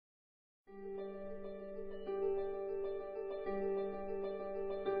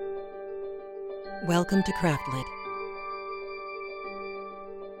Welcome to Craftlit,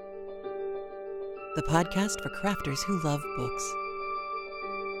 the podcast for crafters who love books.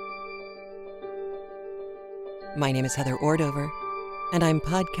 My name is Heather Ordover, and I'm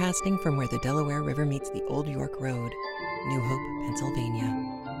podcasting from where the Delaware River meets the Old York Road, New Hope,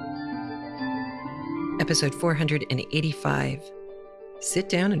 Pennsylvania. Episode 485, Sit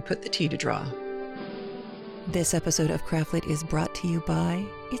Down and Put the Tea to Draw. This episode of Craftlit is brought to you by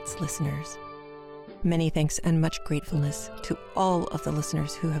its listeners. Many thanks and much gratefulness to all of the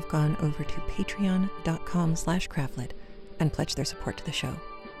listeners who have gone over to patreon.com/craftlit and pledged their support to the show.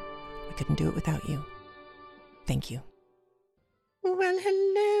 I couldn't do it without you. Thank you. Well,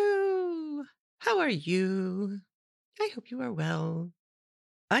 hello. How are you? I hope you are well.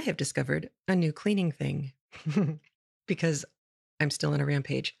 I have discovered a new cleaning thing because I'm still on a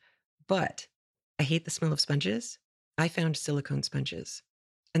rampage, but I hate the smell of sponges. I found silicone sponges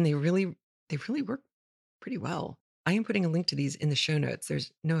and they really work pretty well. I am putting a link to these in the show notes.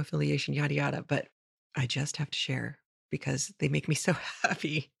 There's no affiliation, yada, yada, but I just have to share because they make me so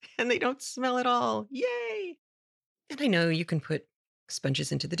happy and they don't smell at all. Yay. And I know you can put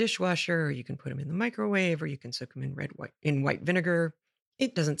sponges into the dishwasher, or you can put them in the microwave, or you can soak them in white vinegar.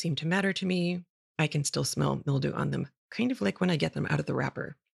 It doesn't seem to matter to me. I can still smell mildew on them, kind of like when I get them out of the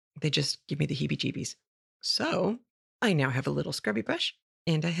wrapper. They just give me the heebie-jeebies. So I now have a little scrubby brush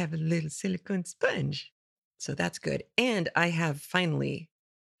and I have a little silicone sponge. So that's good. And I have finally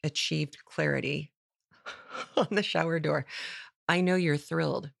achieved clarity on the shower door. I know you're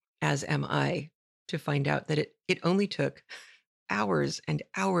thrilled, as am I, to find out that it only took hours and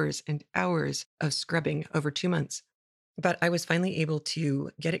hours and hours of scrubbing over 2 months. But I was finally able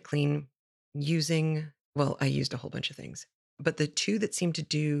to get it clean using, well, I used a whole bunch of things. But the two that seemed to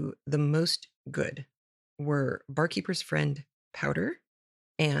do the most good were Barkeeper's Friend powder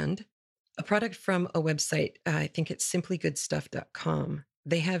and a product from a website, I think it's simplygoodstuff.com.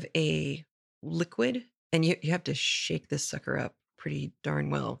 They have a liquid, and you have to shake this sucker up pretty darn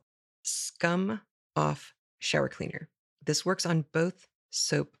well. Scum Off Shower Cleaner. This works on both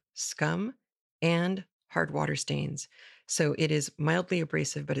soap scum and hard water stains. So it is mildly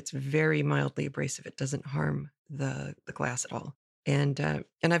abrasive, but it's very mildly abrasive. It doesn't harm the glass at all. And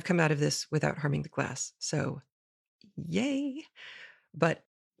I've come out of this without harming the glass. So yay. But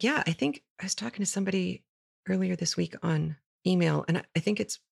yeah, I think I was talking to somebody earlier this week on email, and I think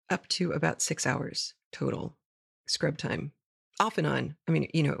it's up to about 6 hours total scrub time, off and on. I mean,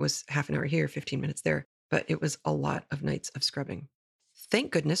 it was half an hour here, 15 minutes there, but it was a lot of nights of scrubbing.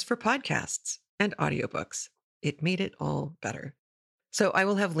 Thank goodness for podcasts and audiobooks. It made it all better. So I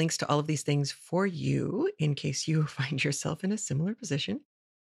will have links to all of these things for you in case you find yourself in a similar position.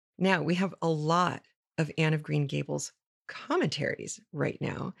 Now, we have a lot of Anne of Green Gables commentaries right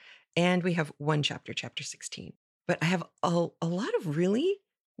now, and we have one chapter 16. But I have a lot of really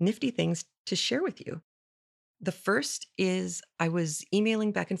nifty things to share with you. The first is I was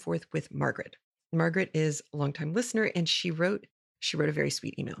emailing back and forth with Margaret. Margaret is a longtime listener, and she wrote a very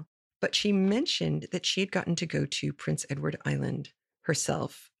sweet email. But she mentioned that she had gotten to go to Prince Edward Island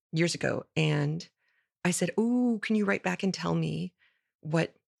herself years ago. And I said, "Oh, can you write back and tell me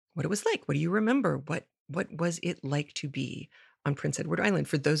what it was like? What do you remember? What was it like to be on Prince Edward Island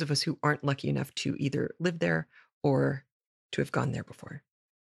for those of us who aren't lucky enough to either live there or to have gone there before?"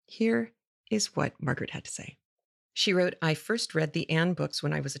 Here is what Margaret had to say. She wrote, "I first read the Anne books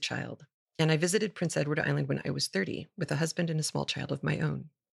when I was a child, and I visited Prince Edward Island when I was 30 with a husband and a small child of my own.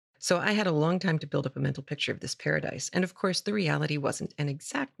 So I had a long time to build up a mental picture of this paradise, and of course the reality wasn't an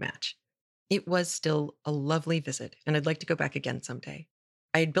exact match. It was still a lovely visit, and I'd like to go back again someday.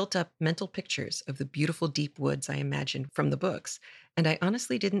 I had built up mental pictures of the beautiful deep woods I imagined from the books, and I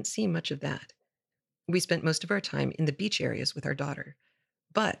honestly didn't see much of that. We spent most of our time in the beach areas with our daughter,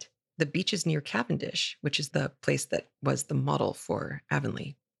 but the beaches near Cavendish, which is the place that was the model for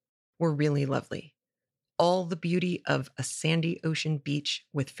Avonlea, were really lovely. All the beauty of a sandy ocean beach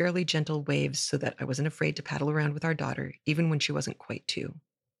with fairly gentle waves so that I wasn't afraid to paddle around with our daughter, even when she wasn't quite 2.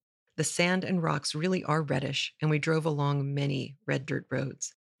 The sand and rocks really are reddish, and we drove along many red dirt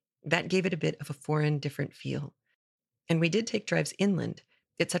roads. That gave it a bit of a foreign, different feel. And we did take drives inland.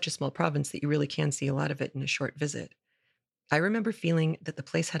 It's such a small province that you really can see a lot of it in a short visit. I remember feeling that the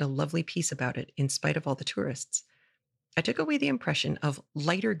place had a lovely peace about it in spite of all the tourists. I took away the impression of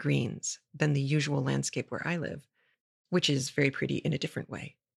lighter greens than the usual landscape where I live, which is very pretty in a different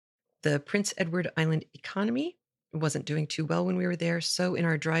way. The Prince Edward Island economy wasn't doing too well when we were there, so in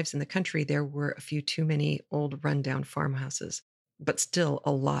our drives in the country, there were a few too many old rundown farmhouses. but still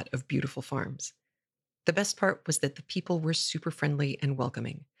a lot of beautiful farms. The best part was that the people were super friendly and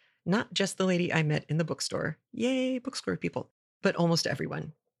welcoming. Not just the lady I met in the bookstore, yay, bookstore people, but almost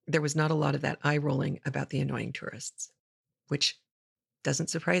everyone. There was not a lot of that eye rolling about the annoying tourists, which doesn't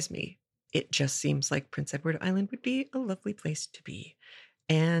surprise me. It just seems like Prince Edward Island would be a lovely place to be.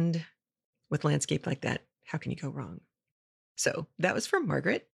 And with landscape like that, how can you go wrong? So that was from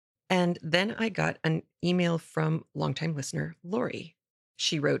Margaret. And then I got an email from longtime listener, Laurie.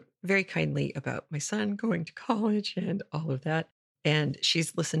 She wrote very kindly about my son going to college and all of that. And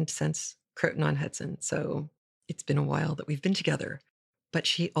she's listened since Croton-on-Hudson. So it's been a while that we've been together. But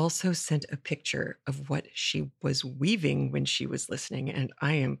she also sent a picture of what she was weaving when she was listening. And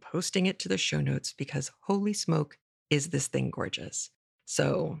I am posting it to the show notes because holy smoke, is this thing gorgeous.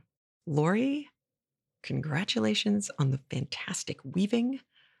 So, Laurie, congratulations on the fantastic weaving.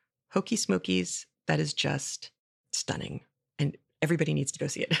 Hokey Smokies, that is just stunning. And everybody needs to go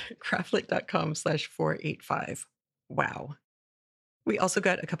see it. Craftlit.com/485. Wow. We also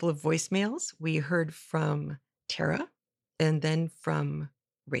got a couple of voicemails. We heard from Tara and then from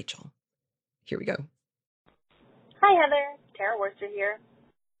Rachel. Here we go. Hi, Heather. Tara Worcester here.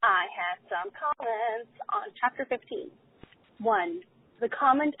 I had some comments on Chapter 15. 1. The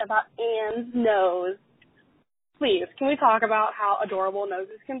comment about Anne's nose. Please, can we talk about how adorable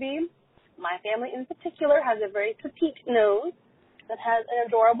noses can be? My family in particular has a very petite nose that has an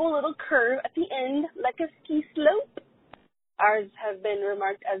adorable little curve at the end, like a ski slope. Ours have been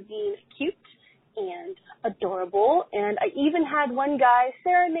remarked as being cute and adorable, and I even had one guy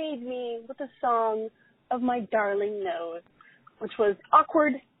serenade me with a song of my darling nose, which was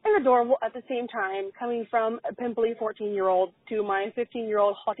awkward and adorable at the same time, coming from a pimply 14-year-old to my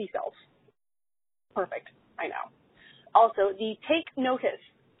 15-year-old haughty self. Perfect, I know. Also, the take notice.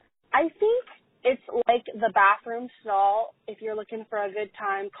 I think it's like the bathroom stall. If you're looking for a good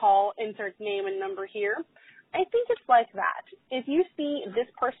time, call, insert name and number here. I think it's like that. If you see this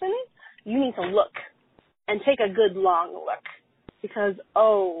person, you need to look and take a good long look because,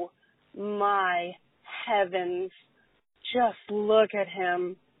 oh my heavens, just look at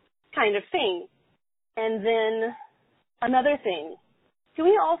him kind of thing. And then another thing, can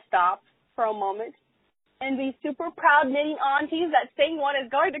we all stop for a moment and be super proud knitting aunties that saying one is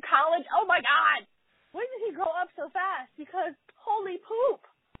going to college? Oh my God, when did he grow up so fast? Because holy poop,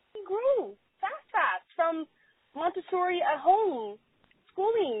 he grew fast from Montessori at home,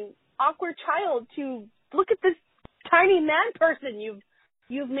 schooling, awkward child to look at this tiny man person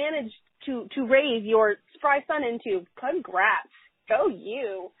you've managed to raise your spry son into. Congrats. Go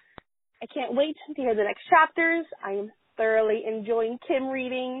you. I can't wait to hear the next chapters. I am thoroughly enjoying Kim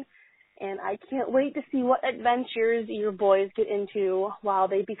reading, and I can't wait to see what adventures your boys get into while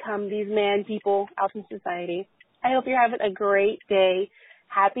they become these man people out in society. I hope you're having a great day.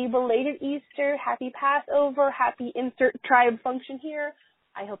 Happy belated Easter, happy Passover, happy insert tribe function here.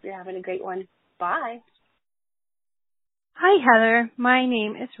 I hope you're having a great one. Bye. Hi, Heather. My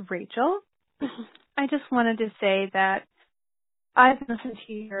name is Rachel. I just wanted to say that I've listened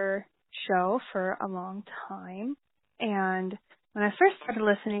to your show for a long time, and when I first started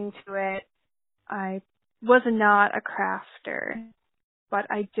listening to it, I was not a crafter, but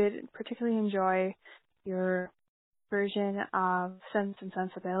I did particularly enjoy your version of Sense and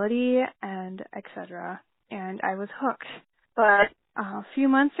Sensibility and etc., and I was hooked. But a few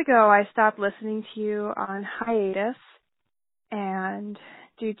months ago, I stopped listening to you on hiatus, and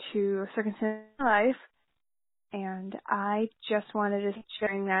due to circumstances in my life, and I just wanted to,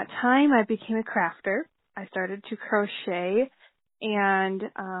 during that time, I became a crafter. I started to crochet, and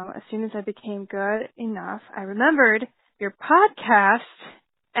as soon as I became good enough, I remembered your podcast,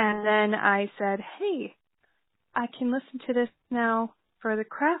 and then I said, hey, I can listen to this now for the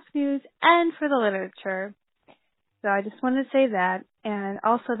craft news and for the literature. So I just wanted to say that, and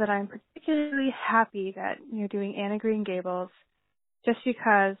also that I'm particularly happy that you're doing Anne of Green Gables, just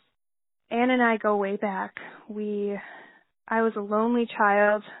because Anne and I go way back. I was a lonely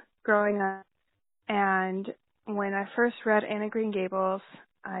child growing up, and when I first read Anne of Green Gables,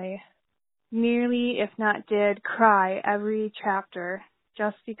 I nearly, if not did, cry every chapter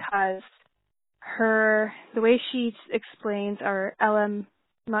just because the way she explains, or L.M.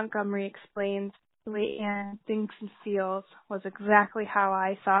 Montgomery explains the way Anne thinks and feels was exactly how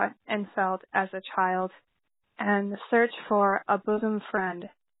I thought and felt as a child. And the search for a bosom friend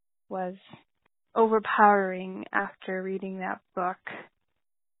was overpowering after reading that book.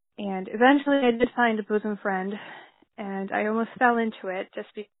 And eventually I did find a bosom friend, and I almost fell into it just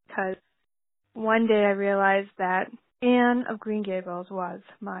because one day I realized that Anne of Green Gables was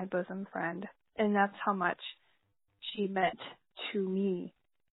my bosom friend, and that's how much she meant to me.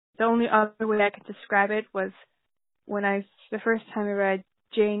 The only other way I could describe it was the first time I read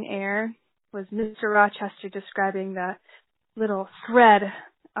Jane Eyre was Mr. Rochester describing the little thread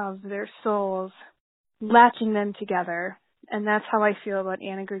of their souls, latching them together. And that's how I feel about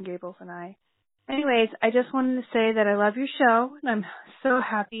Anne of Green Gables and I. Anyways, I just wanted to say that I love your show, and I'm so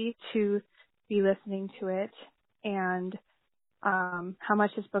happy to be listening to it, and how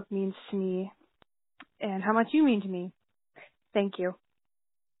much this book means to me, and how much you mean to me. Thank you.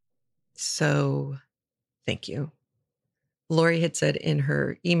 So, thank you. Laurie had said in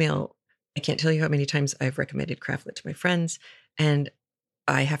her email, I can't tell you how many times I've recommended Craftlit to my friends. And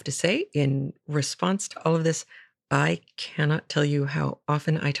I have to say, in response to all of this, I cannot tell you how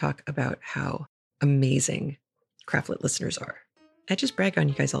often I talk about how amazing Craftlit listeners are. I just brag on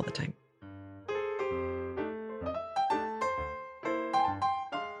you guys all the time.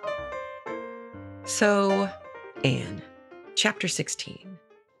 So, Anne, chapter 16.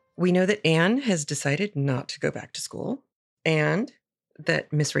 We know that Anne has decided not to go back to school, and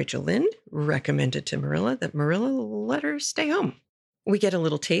that Miss Rachel Lynde recommended to Marilla that Marilla let her stay home. We get a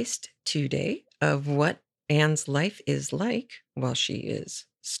little taste today of what Anne's life is like while she is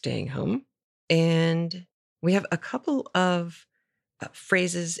staying home. And we have a couple of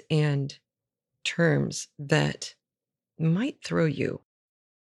phrases and terms that might throw you.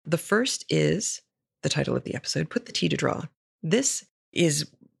 The first is the title of the episode, Put the Tea to Draw. This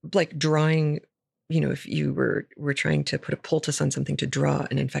is like drawing, if you were trying to put a poultice on something to draw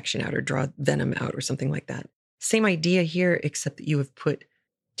an infection out or draw venom out or something like that. Same idea here, except that you have put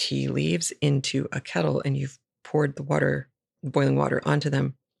tea leaves into a kettle and you've poured the boiling water onto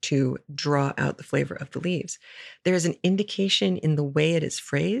them to draw out the flavor of the leaves. There is an indication in the way it is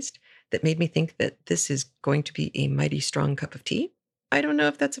phrased that made me think that this is going to be a mighty strong cup of tea. I don't know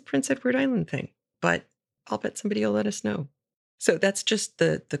if that's a Prince Edward Island thing, but I'll bet somebody will let us know. So that's just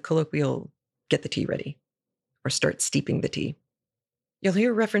the colloquial get the tea ready or start steeping the tea. You'll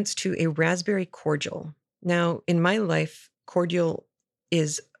hear a reference to a raspberry cordial. Now, in my life, cordial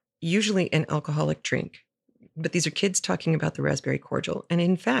is usually an alcoholic drink, but these are kids talking about the raspberry cordial. And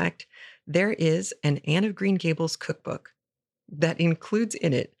in fact, there is an Anne of Green Gables cookbook that includes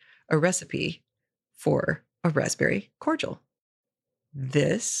in it a recipe for a raspberry cordial.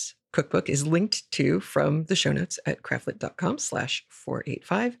 This cookbook is linked to from the show notes at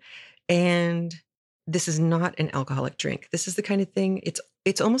craftlit.com/485. And this is not an alcoholic drink. This is the kind of thing,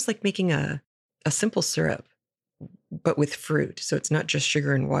 it's almost like making a simple syrup, but with fruit. So it's not just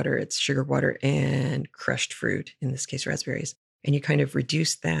sugar and water, it's sugar, water, and crushed fruit, in this case, raspberries. And you kind of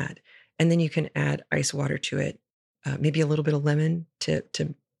reduce that. And then you can add ice water to it, maybe a little bit of lemon to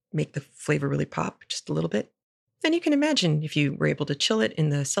make the flavor really pop just a little bit. And you can imagine if you were able to chill it in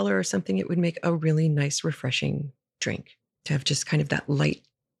the cellar or something, it would make a really nice, refreshing drink to have just kind of that light,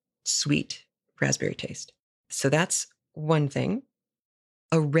 sweet raspberry taste. So that's one thing.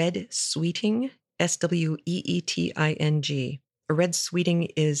 A red sweeting, SWEETING. A red sweeting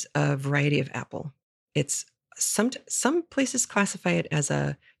is a variety of apple. It's some places classify it as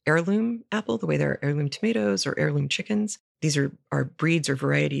a heirloom apple, the way there are heirloom tomatoes or heirloom chickens. These are breeds or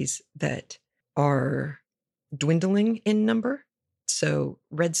varieties that are dwindling in number. So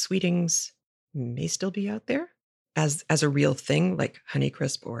red sweetings may still be out there as a real thing, like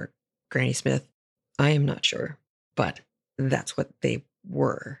Honeycrisp or Granny Smith. I am not sure, but that's what they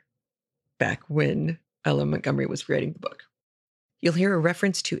were back when Ella Montgomery was writing the book. You'll hear a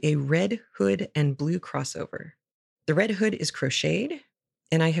reference to a red hood and blue crossover. The red hood is crocheted,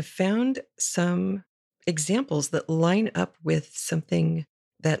 and I have found some examples that line up with something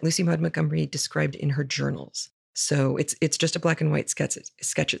that Lucy Maud Montgomery described in her journals. So it's just a black and white sketch.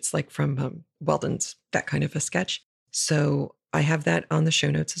 It's like from Weldon's, that kind of a sketch. So I have that on the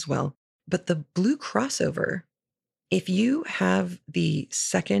show notes as well. But the blue crossover, if you have the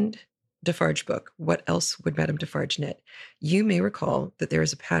second Defarge book, What Else Would Madame Defarge Knit? You may recall that there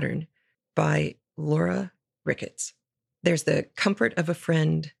is a pattern by Laura Ricketts. There's the Comfort of a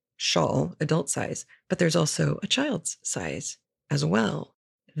Friend shawl, adult size, but there's also a child's size as well.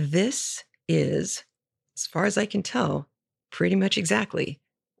 This is, as far as I can tell, pretty much exactly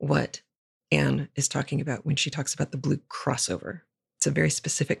what Anne is talking about when she talks about the blue crossover. It's a very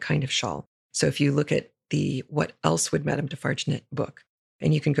specific kind of shawl. So if you look at the What Else Would Madame Defarge Knit book,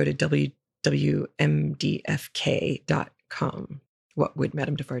 and you can go to www.mdfk.com, What Would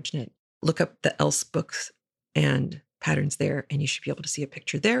Madame Defarge Knit? Look up the Else books and patterns there, and you should be able to see a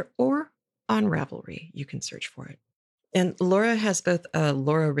picture there, or on Ravelry, you can search for it. And Laura has both a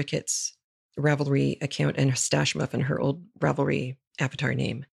Laura Ricketts Ravelry account and Stashmuffin, her old Ravelry avatar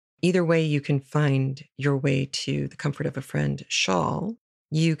name. either way, you can find your way to the Comfort of a Friend shawl.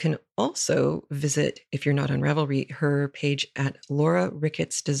 You can also visit, if you're not on Ravelry, her page at Laura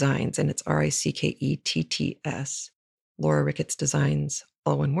Ricketts Designs, and it's RICKETTS, Laura Ricketts Designs,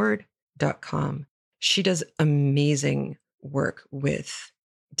 all one word, .com. She does amazing work with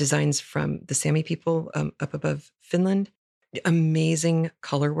designs from the Sami people up above Finland. Amazing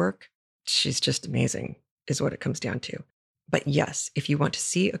color work. She's just amazing, is what it comes down to. But yes, if you want to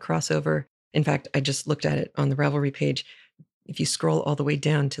see a crossover, in fact, I just looked at it on the Ravelry page. If you scroll all the way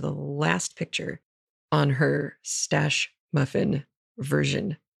down to the last picture on her Stashmuffin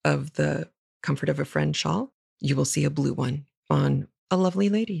version of the Comfort of a Friend shawl, you will see a blue one on a lovely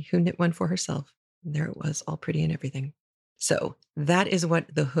lady who knit one for herself. And there it was, all pretty and everything. So that is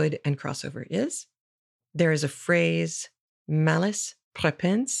what the hood and crossover is. There is a phrase, malice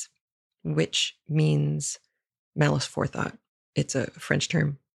prepense, which means malice forethought. It's a French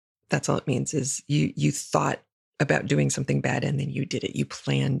term. That's all it means, is you thought about doing something bad and then you did it. You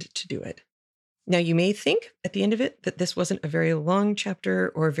planned to do it. Now, you may think at the end of it that this wasn't a very long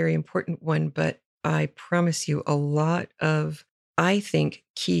chapter or a very important one, but I promise you a lot of, I think,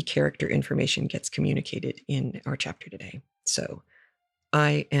 key character information gets communicated in our chapter today. So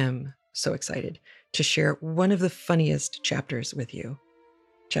I am so excited to share one of the funniest chapters with you.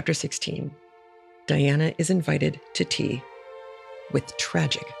 Chapter 16, Diana is invited to tea with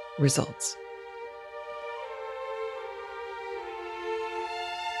tragic results.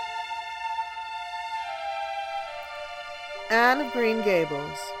 Anne of Green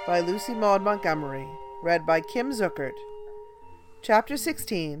Gables by Lucy Maud Montgomery, read by Kim Zuckert. Chapter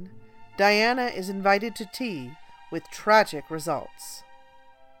 16, Diana is invited to tea with tragic results.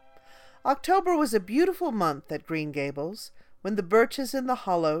 October was a beautiful month at Green Gables, when the birches in the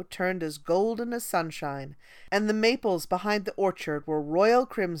hollow turned as golden as sunshine, and the maples behind the orchard were royal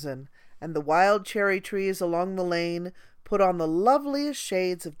crimson, and the wild cherry trees along the lane put on the loveliest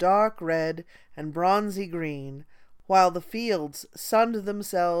shades of dark red and bronzy green, while the fields sunned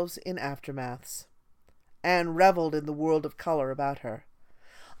themselves in aftermaths. Anne reveled in the world of color about her.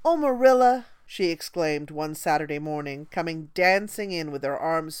 "Oh, Marilla," she exclaimed one Saturday morning, coming dancing in with her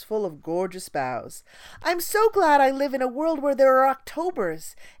arms full of gorgeous boughs, "I'm so glad I live in a world where there are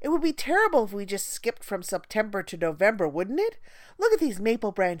Octobers. It would be terrible if we just skipped from September to November, wouldn't it? Look at these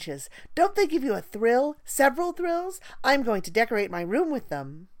maple branches. Don't they give you a thrill? Several thrills? I'm going to decorate my room with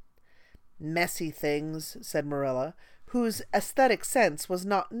them." "Messy things," said Marilla, whose aesthetic sense was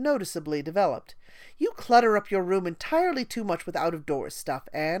not noticeably developed. "You clutter up your room entirely too much with out-of-doors stuff,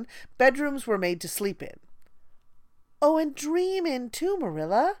 Anne. Bedrooms were made to sleep in." "Oh, and dream in, too,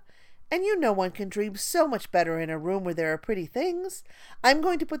 Marilla. And you know one can dream so much better in a room where there are pretty things. I'm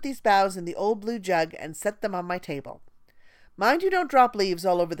going to put these boughs in the old blue jug and set them on my table. Mind you don't drop leaves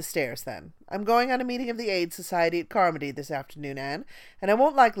all over the stairs, then. I'm going on a meeting of the Aid Society at Carmody this afternoon, Anne, and I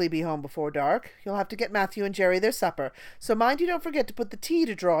won't likely be home before dark. You'll have to get Matthew and Jerry their supper, so mind you don't forget to put the tea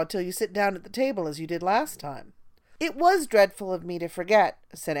to draw till you sit down at the table as you did last time." "It was dreadful of me to forget,"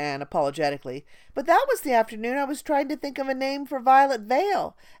 said Anne apologetically, "but that was the afternoon I was trying to think of a name for Violet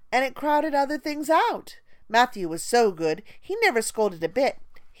Vale, and it crowded other things out. Matthew was so good, he never scolded a bit.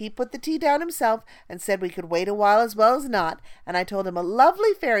 He put the tea down himself and said we could wait a while as well as not, and I told him a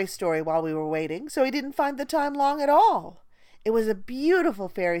lovely fairy story while we were waiting, so he didn't find the time long at all. It was a beautiful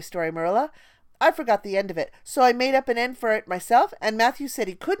fairy story, Marilla. I forgot the end of it, so I made up an end for it myself, and Matthew said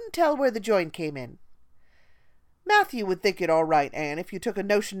he couldn't tell where the join came in." "Matthew would think it all right, Anne, if you took a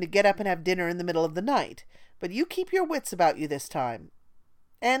notion to get up and have dinner in the middle of the night, but you keep your wits about you this time.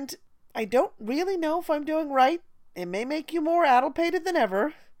 And I don't really know if I'm doing right. It may make you more addle-pated than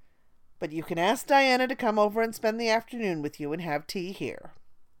ever. But you can ask Diana to come over and spend the afternoon with you and have tea here."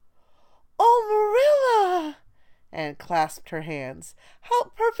 "Oh, Marilla!" Anne clasped her hands.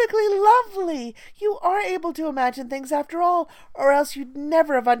 "How perfectly lovely! You are able to imagine things after all, or else you'd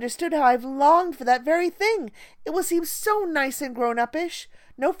never have understood how I've longed for that very thing. It will seem so nice and grown-uppish.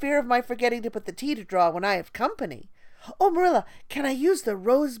 No fear of my forgetting to put the tea to draw when I have company. Oh, Marilla, can I use the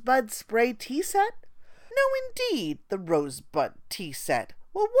rosebud spray tea set?" "No, indeed, the rosebud tea set.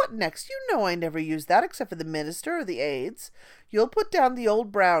 Well, what next? You know I never use that except for the minister or the aides. You'll put down the old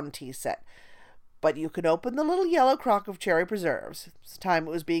brown tea set. But you can open the little yellow crock of cherry preserves. It's time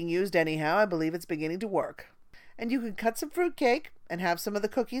it was being used anyhow. I believe it's beginning to work. And you can cut some fruit cake and have some of the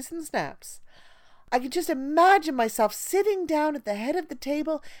cookies and snaps. I can just imagine myself sitting down at the head of the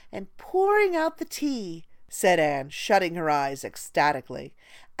table and pouring out the tea," said Anne, shutting her eyes ecstatically,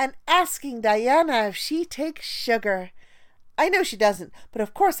 "and asking Diana if she takes sugar. I know she doesn't, but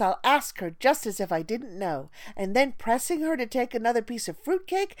of course I'll ask her just as if I didn't know, and then pressing her to take another piece of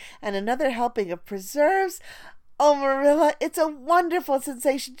fruitcake and another helping of preserves. Oh, Marilla, it's a wonderful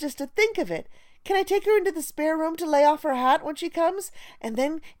sensation just to think of it. Can I take her into the spare room to lay off her hat when she comes, and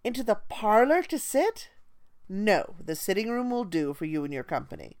then into the parlor to sit? No, the sitting room will do for you and your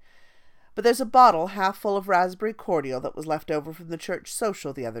company. But there's a bottle half full of raspberry cordial that was left over from the church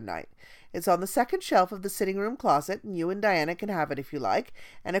social the other night. It's on the second shelf of the sitting room closet, and you and Diana can have it if you like,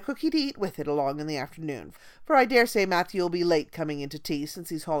 and a cookie to eat with it along in the afternoon, for I dare say Matthew will be late coming into tea since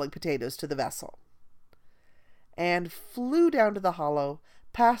he's hauling potatoes to the vessel. Anne flew down to the hollow,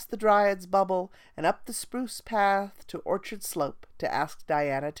 past the Dryad's bubble, and up the spruce path to Orchard Slope to ask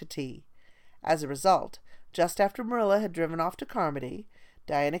Diana to tea. As a result, just after Marilla had driven off to Carmody,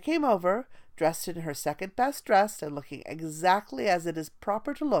 Diana came over, dressed in her second-best dress and looking exactly as it is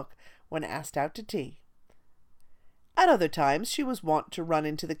proper to look when asked out to tea. At other times she was wont to run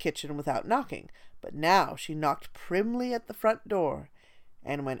into the kitchen without knocking, but now she knocked primly at the front door,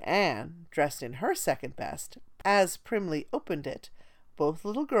 and when Anne, dressed in her second-best, as primly opened it, both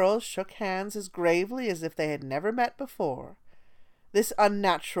little girls shook hands as gravely as if they had never met before. This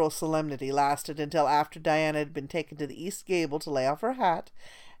unnatural solemnity lasted until after Diana had been taken to the east gable to lay off her hat,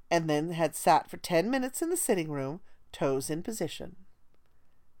 and then had sat for 10 minutes in the sitting room, toes in position.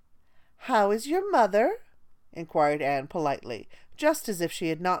 "How is your mother?" inquired Anne politely, just as if she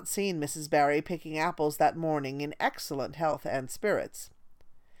had not seen Mrs. Barry picking apples that morning in excellent health and spirits.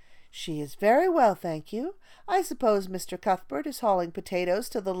 "She is very well, thank you. I suppose Mr. Cuthbert is hauling potatoes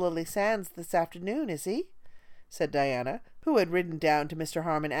to the Lily Sands this afternoon, is he?" said Diana, who had ridden down to Mr.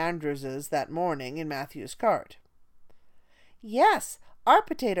 Harmon Andrews's that morning in Matthew's cart. "Yes, our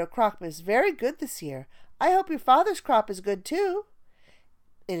potato crop is very good this year. I hope your father's crop is good too."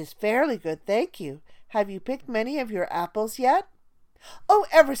 "It is fairly good, thank you. Have you picked many of your apples yet?" "Oh,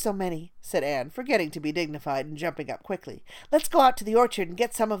 ever so many," said Anne, forgetting to be dignified and jumping up quickly. "Let's go out to the orchard and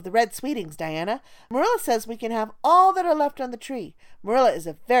get some of the red sweetings, Diana. Marilla says we can have all that are left on the tree. Marilla is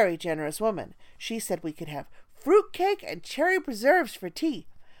a very generous woman. She said we could have fruit cake and cherry preserves for tea.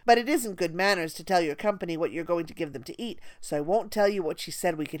 But it isn't good manners to tell your company what you're going to give them to eat, so I won't tell you what she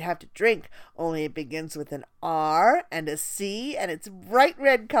said we could have to drink, only it begins with an R and a C, and it's bright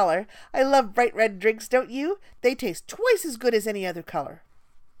red color. I love bright red drinks, don't you? They taste twice as good as any other color."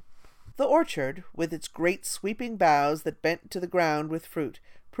 The orchard, with its great sweeping boughs that bent to the ground with fruit,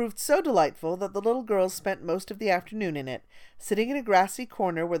 proved so delightful that the little girls spent most of the afternoon in it, sitting in a grassy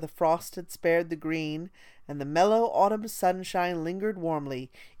corner where the frost had spared the green, and the mellow autumn sunshine lingered warmly,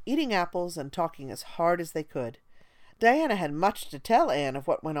 eating apples and talking as hard as they could. Diana had much to tell Anne of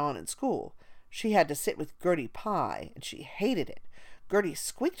what went on in school. She had to sit with Gertie Pye, and she hated it. Gertie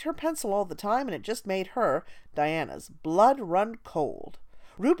squeaked her pencil all the time, and it just made her, Diana's, blood run cold.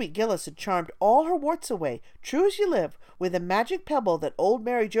 Ruby Gillis had charmed all her warts away, true as you live, with a magic pebble that old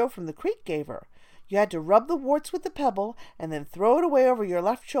Mary Joe from the creek gave her. You had to rub the warts with the pebble, and then throw it away over your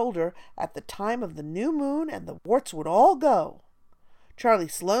left shoulder at the time of the new moon, and the warts would all go. Charlie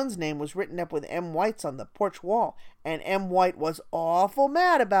Sloane's name was written up with M. White's on the porch wall, and M. White was awful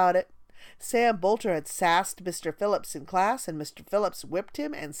mad about it. Sam Bolter had sassed Mr. Phillips in class, and Mr. Phillips whipped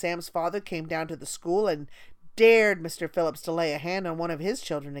him, and Sam's father came down to the school and dared Mr. Phillips to lay a hand on one of his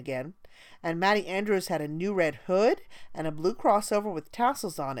children again. And Mattie Andrews had a new red hood and a blue crossover with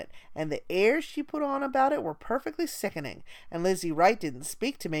tassels on it, and the airs she put on about it were perfectly sickening. And Lizzie Wright didn't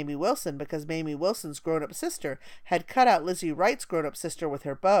speak to Mamie Wilson because Mamie Wilson's grown-up sister had cut out Lizzie Wright's grown-up sister with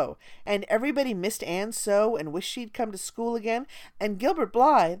her bow, and everybody missed Anne so and wished she'd come to school again, and Gilbert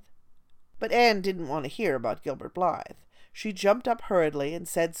Blythe. But Anne didn't want to hear about Gilbert Blythe. She jumped up hurriedly and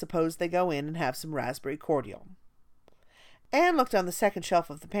said suppose they go in and have some raspberry cordial. Anne looked on the second shelf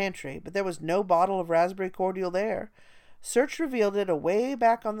of the pantry, but there was no bottle of raspberry cordial there. Search revealed it away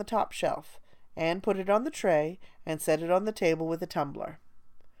back on the top shelf. Anne put it on the tray and set it on the table with a tumbler.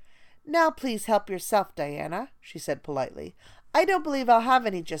 "Now please help yourself, Diana," she said politely. "I don't believe I'll have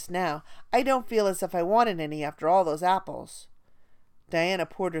any just now. I don't feel as if I wanted any after all those apples." Diana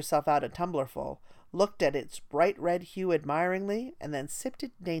poured herself out a tumblerful, looked at its bright red hue admiringly, and then sipped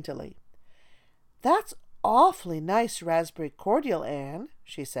it daintily. "That's awfully nice raspberry cordial, Anne,"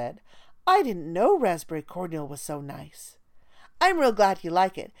 she said. "I didn't know raspberry cordial was so nice." "I'm real glad you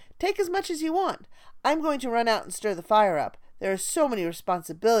like it. Take as much as you want. I'm going to run out and stir the fire up. There are so many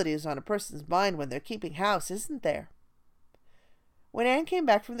responsibilities on a person's mind when they're keeping house, isn't there?" When Anne came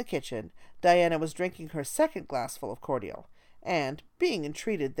back from the kitchen, Diana was drinking her second glassful of cordial, and, being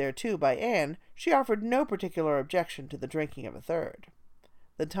entreated thereto by Anne, she offered no particular objection to the drinking of a third.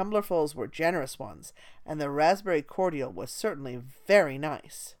 The tumblerfuls were generous ones, and the raspberry cordial was certainly very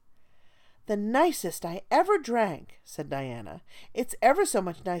nice. "The nicest I ever drank," said Diana. "It's ever so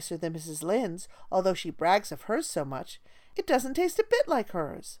much nicer than Mrs. Lynde's, although she brags of hers so much. It doesn't taste a bit like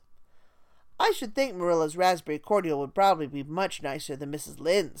hers." "I should think Marilla's raspberry cordial would probably be much nicer than Mrs.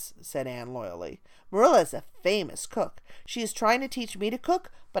 Lynde's," said Anne loyally. "Marilla is a famous cook. She is trying to teach me to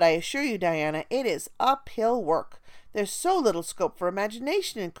cook, but I assure you, Diana, it is uphill work. There's so little scope for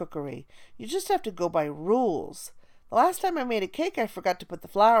imagination in cookery. You just have to go by rules. The last time I made a cake, I forgot to put the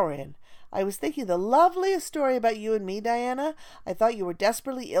flour in. I was thinking the loveliest story about you and me, Diana. I thought you were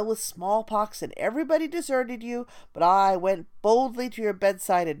desperately ill with smallpox and everybody deserted you, but I went boldly to your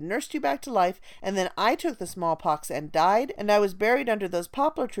bedside and nursed you back to life, and then I took the smallpox and died, and I was buried under those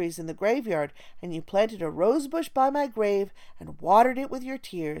poplar trees in the graveyard, and you planted a rose bush by my grave and watered it with your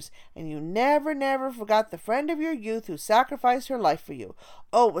tears, and you never, never forgot the friend of your youth who sacrificed her life for you.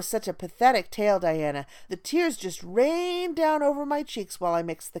 Oh, it was such a pathetic tale, Diana. The tears just rained down over my cheeks while I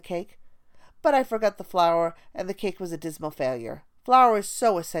mixed the cake. But I forgot the flour, and the cake was a dismal failure. Flour is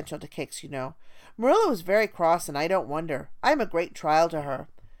so essential to cakes, you know. Marilla was very cross, and I don't wonder. I'm a great trial to her.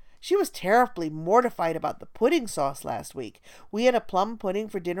 She was terribly mortified about the pudding sauce last week. We had a plum pudding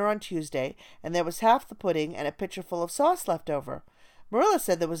for dinner on Tuesday, and there was half the pudding and a pitcher full of sauce left over. Marilla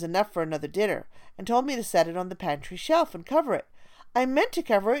said there was enough for another dinner, and told me to set it on the pantry shelf and cover it. I meant to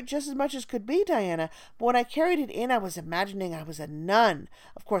cover it just as much as could be, Diana, but when I carried it in, I was imagining I was a nun.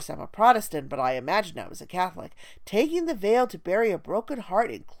 Of course, I'm a Protestant, but I imagined I was a Catholic, taking the veil to bury a broken heart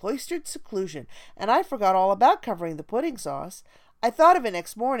in cloistered seclusion, and I forgot all about covering the pudding sauce. I thought of it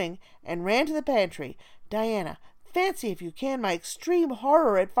next morning and ran to the pantry. Diana, fancy if you can my extreme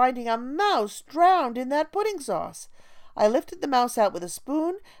horror at finding a mouse drowned in that pudding sauce. I lifted the mouse out with a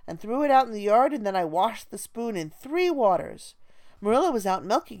spoon and threw it out in the yard, and then I washed the spoon in 3 waters. Marilla was out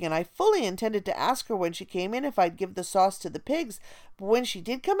milking, and I fully intended to ask her when she came in if I'd give the sauce to the pigs, but when she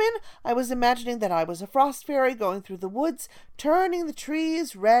did come in, I was imagining that I was a frost fairy going through the woods, turning the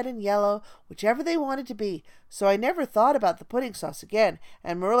trees red and yellow, whichever they wanted to be, so I never thought about the pudding sauce again,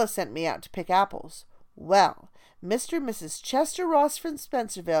 and Marilla sent me out to pick apples. Well, Mr. and Mrs. Chester Ross from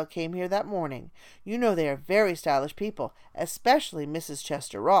Spencervale came here that morning. You know they are very stylish people, especially Mrs.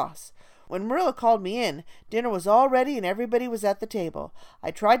 Chester Ross. When Marilla called me in, dinner was all ready and everybody was at the table.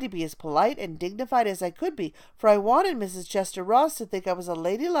 I tried to be as polite and dignified as I could be, for I wanted Mrs. Chester Ross to think I was a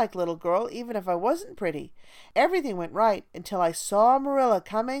ladylike little girl, even if I wasn't pretty. Everything went right until I saw Marilla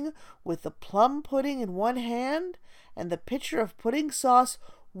coming with the plum pudding in one hand and the pitcher of pudding sauce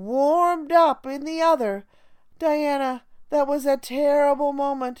warmed up in the other. Diana, that was a terrible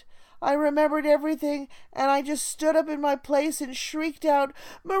moment. I remembered everything, and I just stood up in my place and shrieked out,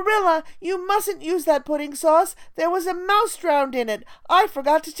 "Marilla, you mustn't use that pudding sauce. There was a mouse drowned in it. I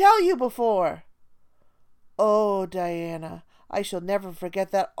forgot to tell you before." Oh, Diana, I shall never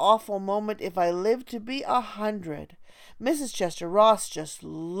forget that awful moment if I live to be 100. Mrs. Chester Ross just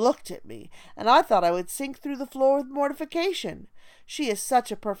looked at me, and I thought I would sink through the floor with mortification. She is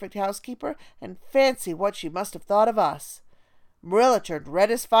such a perfect housekeeper, and fancy what she must have thought of us. Marilla turned red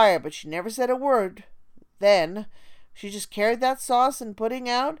as fire, but she never said a word. Then she just carried that sauce and pudding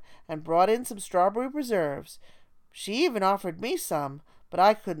out and brought in some strawberry preserves. She even offered me some, but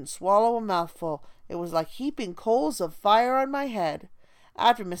I couldn't swallow a mouthful. It was like heaping coals of fire on my head.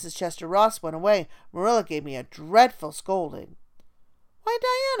 After Mrs. Chester Ross went away, Marilla gave me a dreadful scolding. "Why,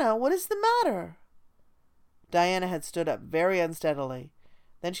 Diana, what is the matter?" Diana had stood up very unsteadily.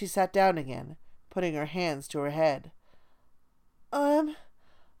 Then she sat down again, putting her hands to her head.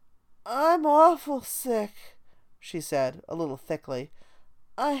 I'm awful sick," she said, a little thickly.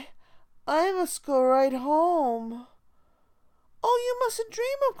 I must go right home." "Oh, you mustn't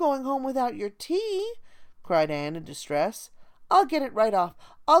dream of going home without your tea," cried Anne in distress. "I'll get it right off.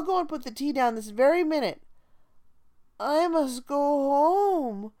 I'll go and put the tea down this very minute." "I must go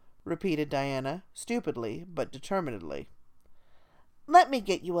home," repeated Diana, stupidly but determinedly. "Let me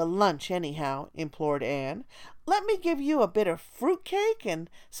get you a lunch, anyhow," implored Anne. "Let me give you a bit of fruit cake and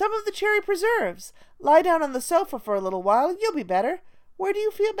some of the cherry preserves. Lie down on the sofa for a little while, and you'll be better. Where do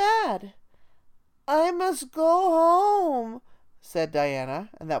you feel bad?" "I must go home," said Diana,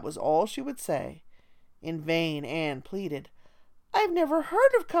 and that was all she would say. In vain Anne pleaded. "I've never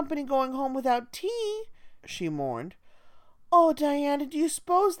heard of company going home without tea," she mourned. "Oh, Diana, do you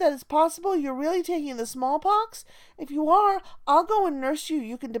suppose that it's possible you're really taking the smallpox? If you are, I'll go and nurse you.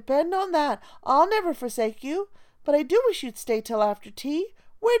 You can depend on that. I'll never forsake you. But I do wish you'd stay till after tea.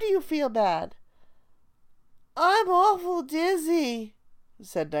 Where do you feel bad?" "I'm awful dizzy,"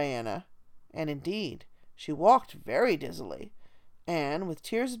 said Diana. And indeed, she walked very dizzily. Anne, with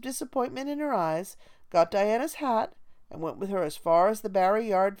tears of disappointment in her eyes, got Diana's hat and went with her as far as the Barry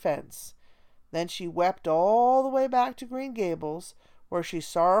yard fence. Then she wept all the way back to Green Gables, where she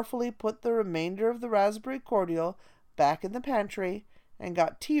sorrowfully put the remainder of the raspberry cordial back in the pantry and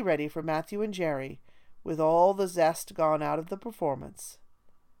got tea ready for Matthew and Jerry, with all the zest gone out of the performance.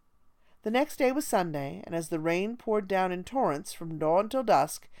 The next day was Sunday, and as the rain poured down in torrents from dawn till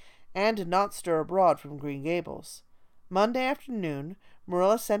dusk, Anne did not stir abroad from Green Gables. Monday afternoon,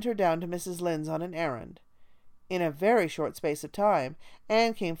 Marilla sent her down to Mrs. Lynde's on an errand. In a very short space of time,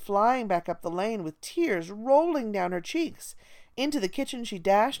 Anne came flying back up the lane with tears rolling down her cheeks. Into the kitchen she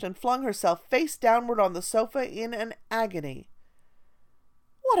dashed and flung herself face downward on the sofa in an agony.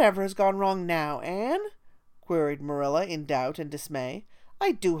 "Whatever has gone wrong now, Anne?" queried Marilla in doubt and dismay.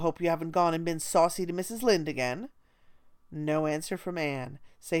 "I do hope you haven't gone and been saucy to Mrs. Lynde again." No answer from Anne,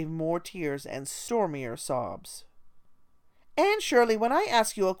 save more tears and stormier sobs. "Anne Shirley, when I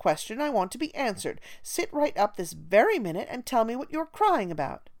ask you a question, I want to be answered. Sit right up this very minute and tell me what you're crying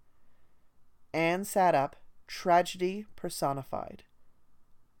about." Anne sat up, tragedy personified.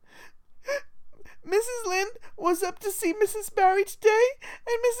 "Mrs. Lynde was up to see Mrs. Barry today,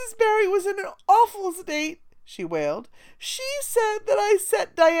 and Mrs. Barry was in an awful state," she wailed. "She said that I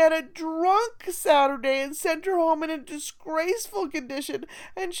set Diana drunk Saturday and sent her home in a disgraceful condition,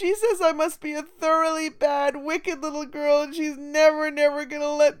 and she says I must be a thoroughly bad, wicked little girl, and she's never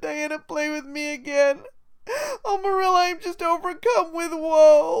gonna let Diana play with me again. Oh, Marilla, I'm just overcome with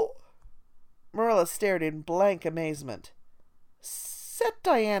woe." Marilla stared in blank amazement. "Set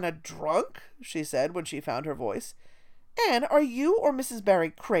Diana drunk?" she said when she found her voice. "Anne, are you or Mrs. Barry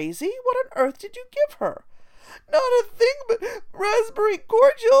crazy? What on earth did you give her?" "Not a thing but raspberry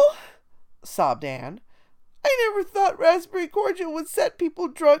cordial," sobbed Anne. "I never thought raspberry cordial would set people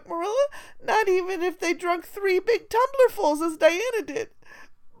drunk, Marilla, not even if they drunk 3 big tumblerfuls as Diana did.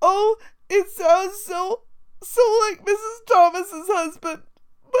 Oh, it sounds so like Mrs. Thomas's husband,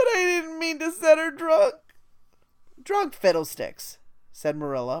 but I didn't mean to set her drunk." "Drunk fiddlesticks," said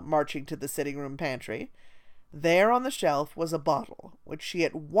Marilla, marching to the sitting-room pantry. There on the shelf was a bottle, which she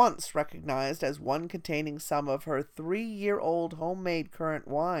at once recognized as one containing some of her 3-year-old homemade currant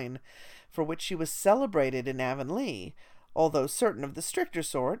wine, for which she was celebrated in Avonlea, although certain of the stricter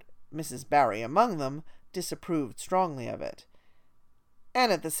sort, Mrs. Barry among them, disapproved strongly of it.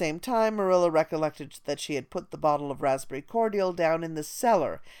 And at the same time Marilla recollected that she had put the bottle of raspberry cordial down in the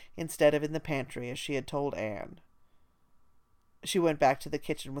cellar instead of in the pantry, as she had told Anne. She went back to the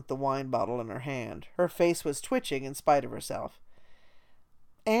kitchen with the wine bottle in her hand. Her face was twitching in spite of herself.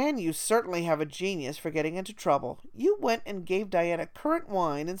 "Anne, you certainly have a genius for getting into trouble. You went and gave Diana currant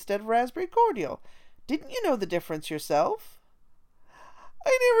wine instead of raspberry cordial. Didn't you know the difference yourself?"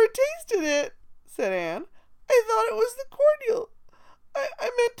 "I never tasted it," said Anne. "I thought it was the cordial. I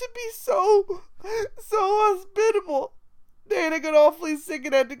meant to be so hospitable. Diana got awfully sick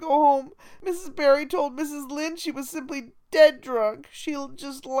and had to go home. Mrs. Barry told Mrs. Lynde she was simply dead drunk. She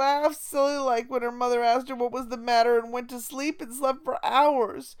just laughed silly-like when her mother asked her what was the matter and went to sleep and slept for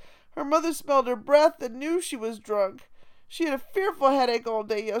hours. Her mother smelled her breath and knew she was drunk. She had a fearful headache all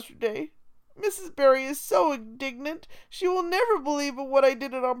day yesterday. Mrs. Barry is so indignant. She will never believe what I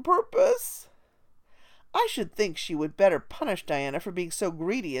did it on purpose." "I should think she would better punish Diana for being so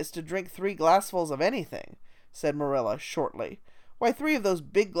greedy as to drink 3 glassfuls of anything," said Marilla shortly. "Why, 3 of those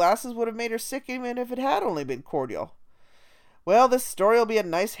big glasses would have made her sick even if it had only been cordial. Well, this story'll be a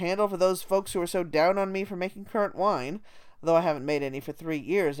nice handle for those folks who are so down on me for making currant wine, though I haven't made any for 3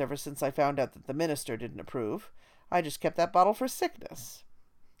 years ever since I found out that the minister didn't approve. I just kept that bottle for sickness.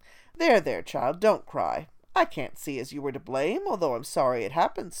 There, child, don't cry. I can't see as you were to blame, although I'm sorry it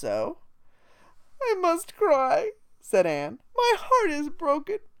happened so." "I must cry," said Anne. "My heart is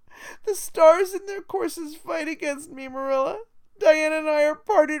broken. The stars in their courses fight against me, Marilla. Diana and I are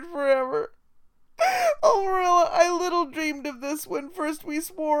parted forever. Oh, Marilla, I little dreamed of this when first we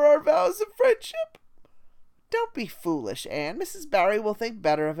swore our vows of friendship." "Don't be foolish, Anne. Mrs. Barry will think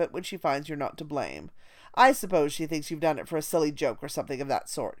better of it when she finds you're not to blame. I suppose she thinks you've done it for a silly joke or something of that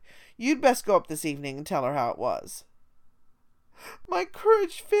sort. You'd best go up this evening and tell her how it was." "My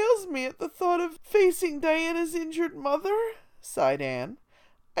courage fails me at the thought of facing Diana's injured mother," sighed Anne.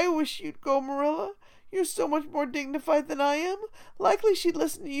 "I wish you'd go, Marilla. You're so much more dignified than I am. Likely she'd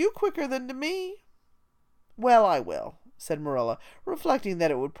listen to you quicker than to me." "Well, I will," said Marilla, reflecting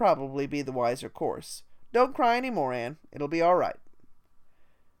that it would probably be the wiser course. "Don't cry any more, Anne. It'll be all right."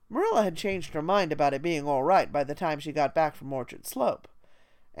 Marilla had changed her mind about it being all right by the time she got back from Orchard Slope.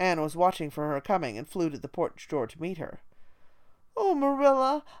 Anne was watching for her coming and flew to the porch door to meet her. "Oh,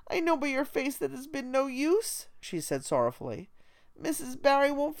 Marilla, I know by your face that it's been no use," she said sorrowfully. Mrs.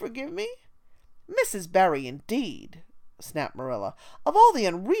 Barry won't forgive me?" "Mrs. Barry, indeed," snapped Marilla. "Of all the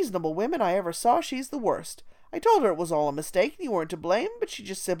unreasonable women I ever saw, she's the worst. I told her it was all a mistake and you weren't to blame, but she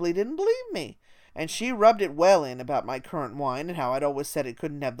just simply didn't believe me. And she rubbed it well in about my currant wine and how I'd always said it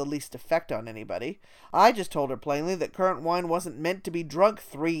couldn't have the least effect on anybody. I just told her plainly that currant wine wasn't meant to be drunk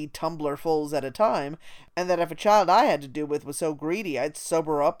 3 tumblerfuls at a time, and that if a child I had to do with was so greedy, I'd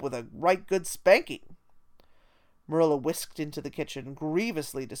sober her up with a right good spanking." Marilla whisked into the kitchen,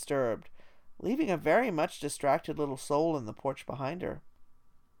 grievously disturbed, leaving a very much distracted little soul in the porch behind her.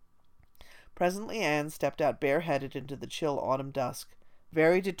 Presently Anne stepped out bareheaded into the chill autumn dusk.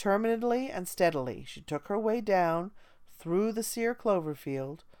 Very determinedly and steadily she took her way down through the sere clover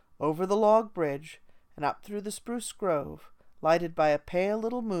field, over the log bridge, and up through the spruce grove, lighted by a pale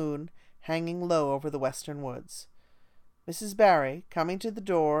little moon hanging low over the western woods. Mrs. Barry, coming to the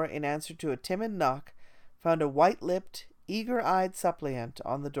door in answer to a timid knock, found a white-lipped, eager-eyed suppliant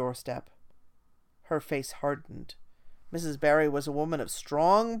on the doorstep. Her face hardened. Mrs. Barry was a woman of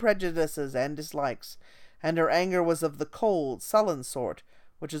strong prejudices and dislikes, and her anger was of the cold, sullen sort,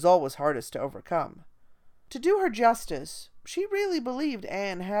 which is always hardest to overcome. To do her justice, she really believed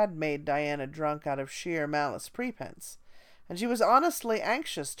Anne had made Diana drunk out of sheer malice prepense, and she was honestly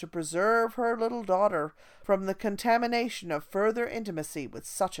anxious to preserve her little daughter from the contamination of further intimacy with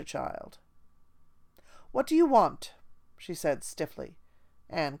such a child. "What do you want?" she said stiffly.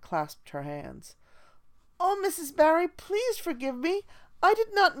 Anne clasped her hands. "Oh, Mrs. Barry, please forgive me. I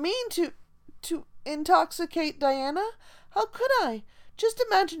did not mean to intoxicate Diana. How could I? Just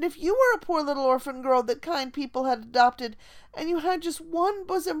imagine if you were a poor little orphan girl that kind people had adopted, and you had just one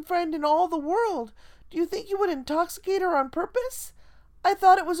bosom friend in all the world. Do you think you would intoxicate her on purpose? I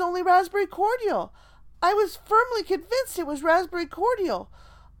thought it was only raspberry cordial. I was firmly convinced it was raspberry cordial.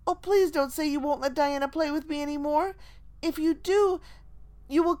 Oh, please don't say you won't let Diana play with me any more. If you do,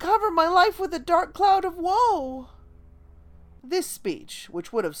 you will cover my life with a dark cloud of woe." This speech,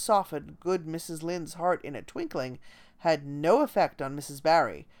 which would have softened good Mrs. Lynde's heart in a twinkling, had no effect on Mrs.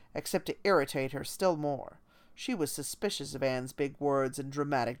 Barry, except to irritate her still more. She was suspicious of Anne's big words and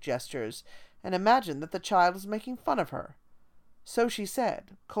dramatic gestures, and imagined that the child was making fun of her. So she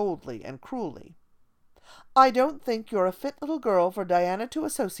said, coldly and cruelly, "I don't think you're a fit little girl for Diana to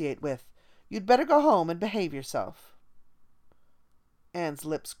associate with. You'd better go home and behave yourself." Anne's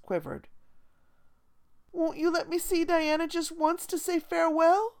lips quivered. "Won't you let me see Diana just once to say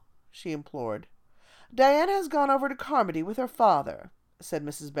farewell?" she implored. "Diana has gone over to Carmody with her father," said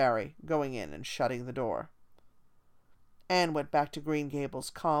Mrs. Barry, going in and shutting the door. Anne went back to Green Gables,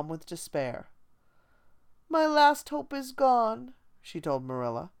 calm with despair. "My last hope is gone," she told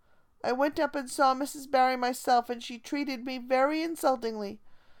Marilla. "I went up and saw Mrs. Barry myself, and she treated me very insultingly.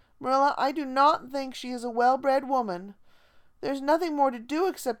 Marilla, I do not think she is a well-bred woman. There's nothing more to do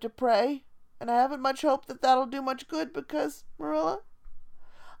except to pray, and I haven't much hope that that'll do much good because, Marilla,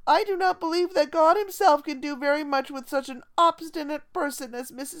 I do not believe that God himself can do very much with such an obstinate person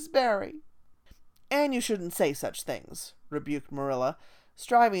as Mrs. Barry." "Anne, you shouldn't say such things," rebuked Marilla,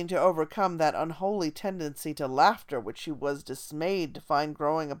 striving to overcome that unholy tendency to laughter which she was dismayed to find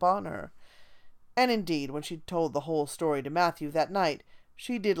growing upon her. And indeed, when she told the whole story to Matthew that night,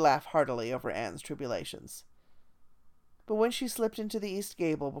 she did laugh heartily over Anne's tribulations. But when she slipped into the east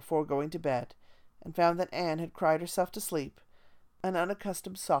gable before going to bed, and found that Anne had cried herself to sleep, an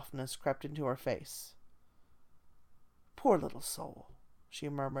unaccustomed softness crept into her face. "Poor little soul," she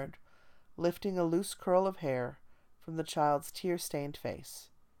murmured, lifting a loose curl of hair from the child's tear-stained face.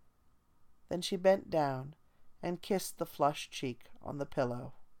 Then she bent down and kissed the flushed cheek on the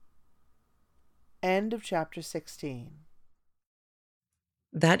pillow. End of chapter 16.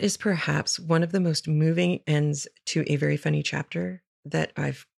 That is perhaps one of the most moving ends to a very funny chapter that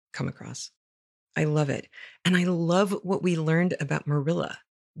I've come across. I love it. And I love what we learned about Marilla,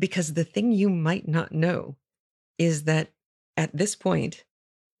 because the thing you might not know is that at this point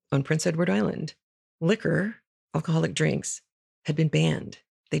on Prince Edward Island, liquor, alcoholic drinks, had been banned.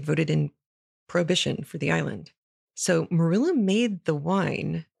 They'd voted in prohibition for the island. So Marilla made the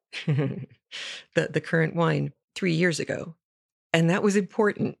wine, the current wine, 3 years ago. And that was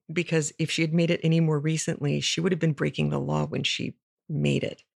important because if she had made it any more recently, she would have been breaking the law when she made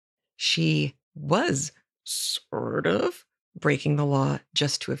it. She was sort of breaking the law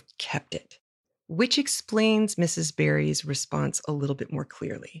just to have kept it, which explains Mrs. Barry's response a little bit more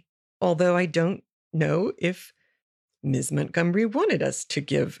clearly. Although I don't know if Ms. Montgomery wanted us to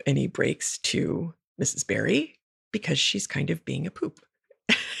give any breaks to Mrs. Barry because she's kind of being a poop.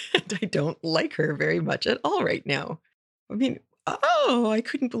 And I don't like her very much at all right now. I mean, I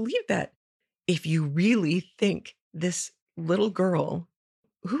couldn't believe that. If you really think this little girl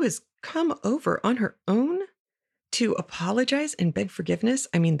who has come over on her own to apologize and beg forgiveness.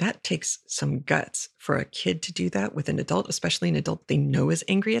 I mean, that takes some guts for a kid to do that with an adult, especially an adult they know is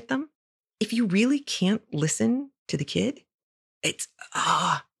angry at them. If you really can't listen to the kid, it's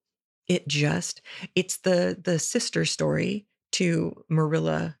the sister story to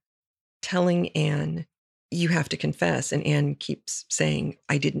Marilla telling Anne, you have to confess. And Anne keeps saying,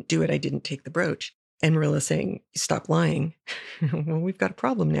 I didn't do it. I didn't take the brooch. And Marilla saying, stop lying. Well, we've got a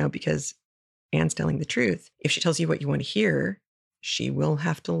problem now because Anne's telling the truth. If she tells you what you want to hear, she will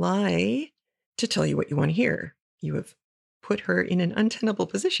have to lie to tell you what you want to hear. You have put her in an untenable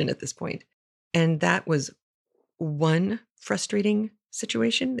position at this point. And that was one frustrating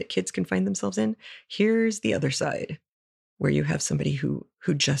situation that kids can find themselves in. Here's the other side, where you have somebody who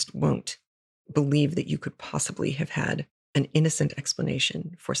just won't believe that you could possibly have had an innocent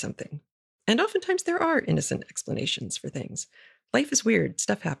explanation for something. And oftentimes there are innocent explanations for things. Life is weird.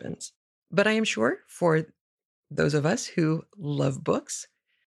 Stuff happens. But I am sure for those of us who love books,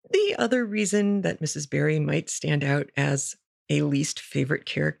 the other reason that Mrs. Barry might stand out as a least favorite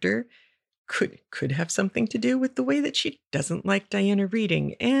character could have something to do with the way that she doesn't like Diana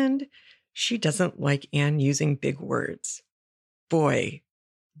reading, and she doesn't like Anne using big words. Boy,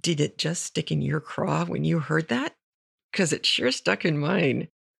 did it just stick in your craw when you heard that? Because it sure stuck in mine.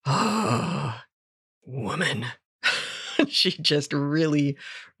 Oh, woman. She just really,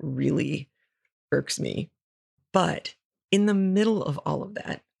 really irks me. But in the middle of all of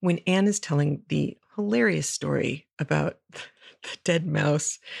that, when Anne is telling the hilarious story about the dead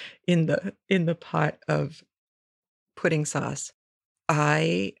mouse in the pot of pudding sauce,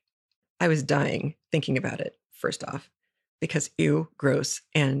 I was dying thinking about it, first off, because ew, gross,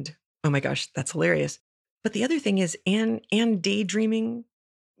 and oh my gosh, that's hilarious. But the other thing is Anne daydreaming,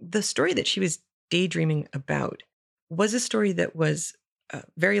 the story that she was daydreaming about was a story that was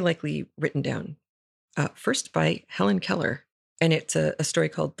very likely written down first by Helen Keller, and it's a story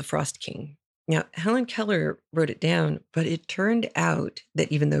called The Frost King. Now, Helen Keller wrote it down, but it turned out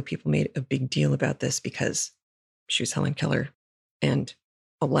that even though people made a big deal about this because she was Helen Keller and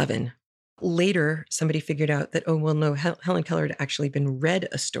 11, later somebody figured out that, oh, well, no, Helen Keller had actually been read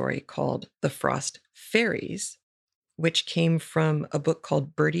a story called The Frost Fairies, which came from a book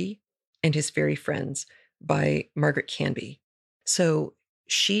called Bertie and His Fairy Friends by Margaret Canby. So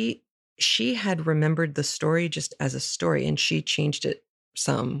she had remembered the story just as a story, and she changed it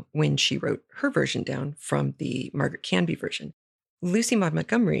some when she wrote her version down from the Margaret Canby version. Lucy Maud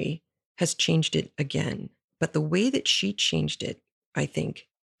Montgomery has changed it again, but the way that she changed it, I think,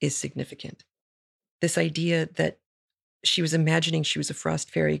 is significant. This idea that she was imagining she was a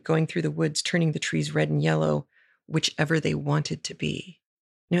frost fairy going through the woods, turning the trees red and yellow, whichever they wanted to be.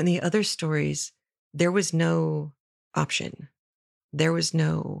 Now, in the other stories, there was no option. There was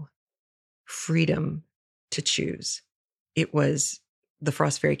no freedom to choose. It was the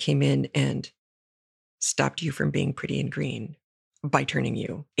frost fairy came in and stopped you from being pretty and green by turning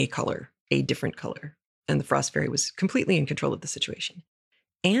you a color, a different color. And the frost fairy was completely in control of the situation.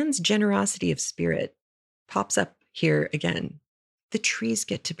 Anne's generosity of spirit pops up here again. The trees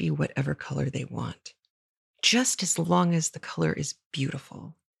get to be whatever color they want, just as long as the color is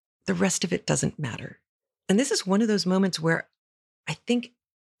beautiful. The rest of it doesn't matter. And this is one of those moments where I think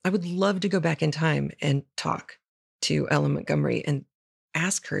I would love to go back in time and talk to Ellen Montgomery and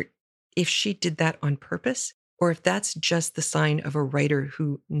ask her if she did that on purpose, or if that's just the sign of a writer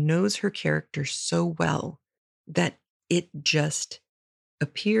who knows her character so well that it just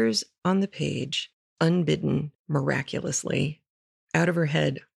appears on the page, unbidden, miraculously, out of her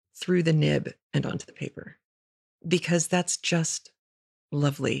head, through the nib, and onto the paper. Because that's just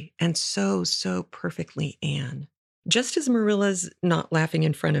lovely and so, so perfectly Anne. Just as Marilla's not laughing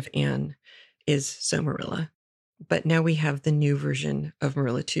in front of Anne is so Marilla. But now we have the new version of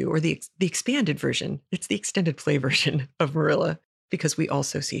Marilla too, or the expanded version. It's the extended play version of Marilla, because we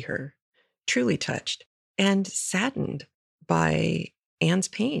also see her truly touched and saddened by Anne's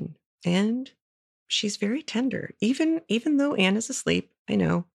pain. And she's very tender. Even though Anne is asleep, I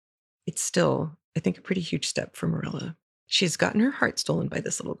know, it's still, I think, a pretty huge step for Marilla. She's gotten her heart stolen by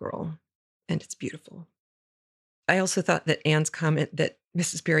this little girl, and it's beautiful. I also thought that Anne's comment that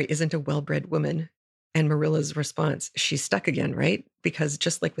Mrs. Barry isn't a well-bred woman, and Marilla's response, she's stuck again, right? Because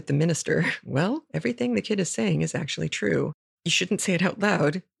just like with the minister, well, everything the kid is saying is actually true. You shouldn't say it out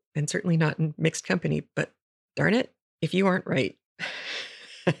loud, and certainly not in mixed company, but darn it, if you aren't right.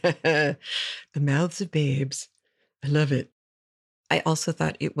 The mouths of babes. I love it. I also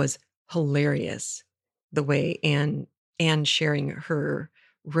thought it was hilarious the way Anne sharing her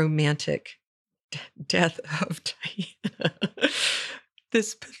romantic death of Diana.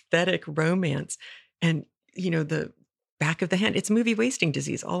 This pathetic romance. And, the back of the hand, it's movie wasting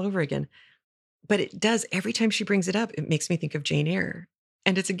disease all over again. But it does, every time she brings it up, it makes me think of Jane Eyre.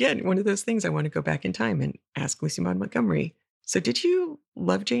 And it's, again, one of those things I want to go back in time and ask Lucy Maud Montgomery. So did you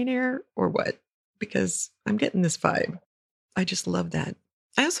love Jane Eyre or what? Because I'm getting this vibe. I just love that.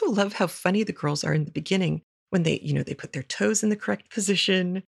 I also love how funny the girls are in the beginning when they put their toes in the correct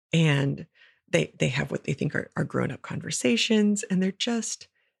position and they have what they think are grown-up conversations, and they're just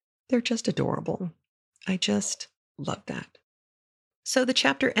adorable. I just love that. So the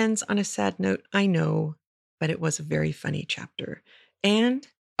chapter ends on a sad note, I know, but it was a very funny chapter. And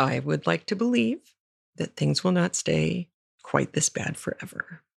I would like to believe that things will not stay quite this bad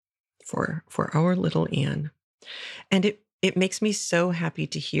forever for our little Anne. And it makes me so happy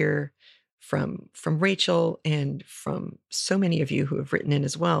to hear from Rachel and from so many of you who have written in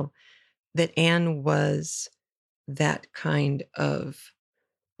as well, that Anne was that kind of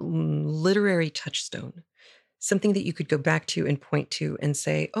literary touchstone, something that you could go back to and point to and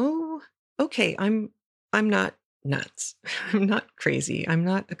say, oh, okay, I'm not nuts. I'm not crazy. I'm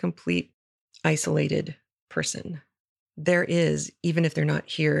not a complete isolated person. There is, even if they're not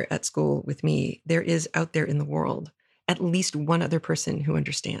here at school with me, there is out there in the world at least one other person who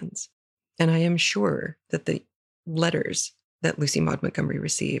understands. And I am sure that the letters that Lucy Maud Montgomery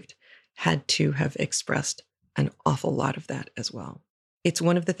received had to have expressed an awful lot of that as well. It's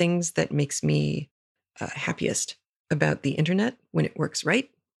one of the things that makes me happiest about the internet, when it works right,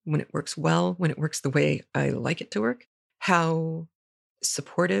 when it works well, when it works the way I like it to work, how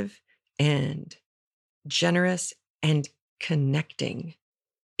supportive and generous and connecting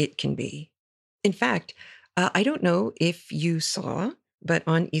it can be. In fact, I don't know if you saw, but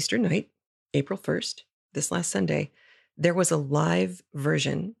on Easter night, April 1st, this last Sunday, there was a live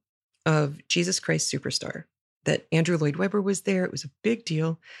version of Jesus Christ Superstar that Andrew Lloyd Webber was there. It was a big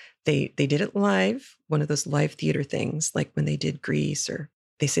deal. They did it live, one of those live theater things, like when they did Grease, or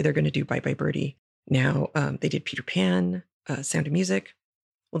they say they're going to do Bye Bye Birdie. Now they did Peter Pan, Sound of Music.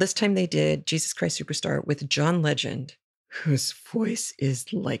 Well, this time they did Jesus Christ Superstar with John Legend, whose voice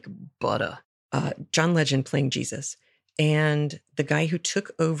is like butter. John Legend playing Jesus, and the guy who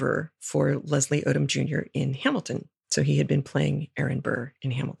took over for Leslie Odom Jr. in Hamilton. So he had been playing Aaron Burr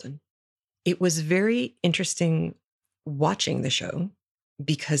in Hamilton. It was very interesting watching the show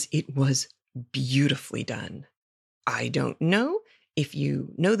because it was beautifully done. I don't know if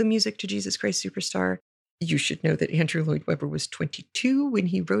you know the music to Jesus Christ Superstar. You should know that Andrew Lloyd Webber was 22 when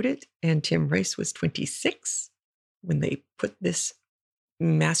he wrote it, and Tim Rice was 26 when they put this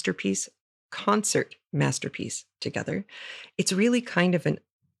masterpiece, concert masterpiece together. It's really kind of an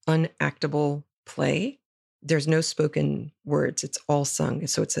unactable play. There's no spoken words. It's all sung.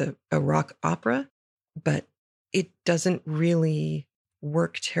 So it's a rock opera, but it doesn't really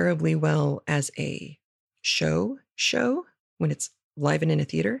work terribly well as a show when it's live and in a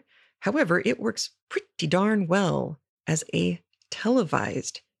theater. However, it works pretty darn well as a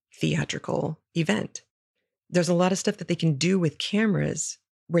televised theatrical event. There's a lot of stuff that they can do with cameras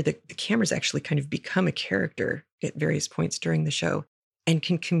where the cameras actually kind of become a character at various points during the show and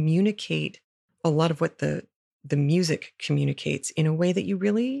can communicate a lot of what the music communicates in a way that you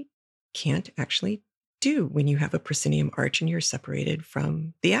really can't actually do when you have a proscenium arch and you're separated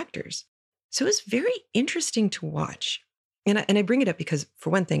from the actors. So it's very interesting to watch. And I bring it up because, for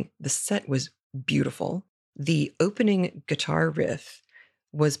one thing, the set was beautiful. The opening guitar riff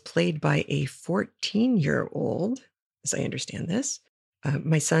was played by a 14-year-old, as I understand this.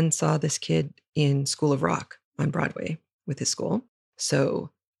 My son saw this kid in School of Rock on Broadway with his school.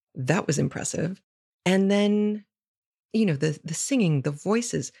 So that was impressive. And then, the singing, the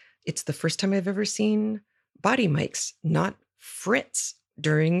voices. It's the first time I've ever seen body mics not fritz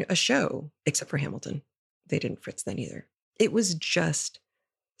during a show, except for Hamilton. They didn't fritz then either. It was just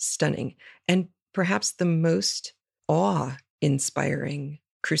stunning. And perhaps the most awe-inspiring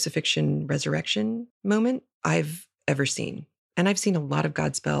crucifixion resurrection moment I've ever seen. And I've seen a lot of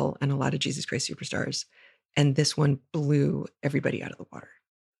Godspell and a lot of Jesus Christ Superstars. And this one blew everybody out of the water.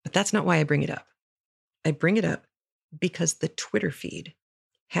 But that's not why I bring it up. I bring it up because the Twitter feed,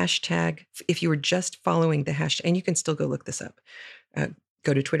 hashtag, if you were just following the hashtag, and you can still go look this up,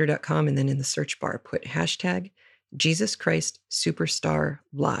 go to twitter.com and then in the search bar, put hashtag Jesus Christ Superstar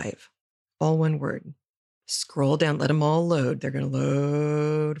Live, all one word. Scroll down, let them all load. They're going to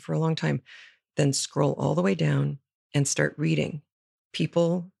load for a long time. Then scroll all the way down and start reading.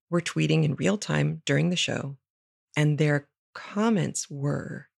 People were tweeting in real time during the show, and their comments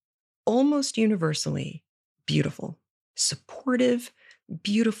were almost universally beautiful, supportive,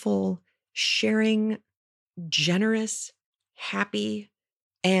 beautiful, sharing, generous, happy,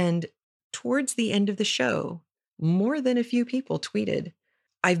 and towards the end of the show, more than a few people tweeted.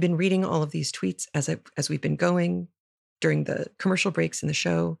 I've been reading all of these tweets as we've been going during the commercial breaks in the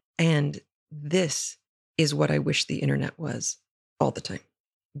show, and this is what I wish the internet was all the time,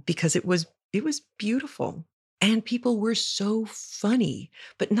 because it was beautiful, and people were so funny,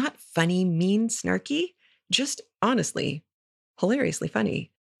 but not funny, mean, snarky, just honestly, hilariously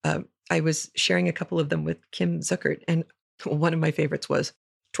funny. I was sharing a couple of them with Kim Zuckert, and one of my favorites was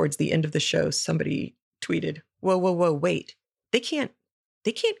towards the end of the show, somebody tweeted, whoa, wait, they can't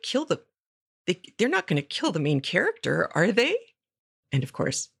kill they're not going to kill the main character, are they? And of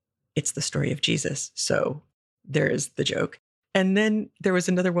course, it's the story of Jesus. So there is the joke. And then there was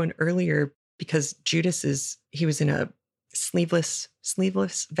another one earlier because Judas he was in a sleeveless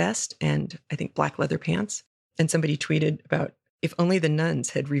vest and I think black leather pants. And somebody tweeted about, if only the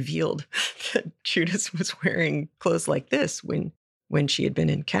nuns had revealed that Judas was wearing clothes like this when she had been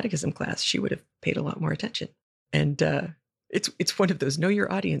in catechism class, she would have paid a lot more attention. And it's one of those know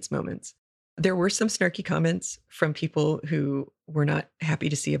your audience moments. There were some snarky comments from people who were not happy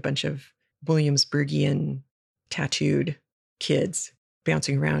to see a bunch of Williamsburgian tattooed kids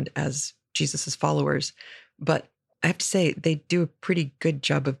bouncing around as Jesus's followers. But I have to say, they do a pretty good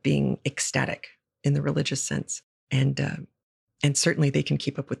job of being ecstatic in the religious sense. And certainly they can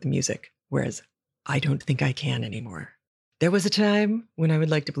keep up with the music, whereas I don't think I can anymore. There was a time when I would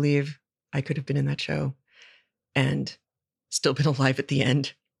like to believe I could have been in that show and still been alive at the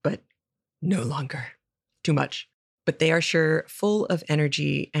end, but no longer. Too much. But they are sure full of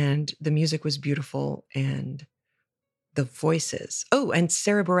energy, and the music was beautiful, and the voices. Oh, and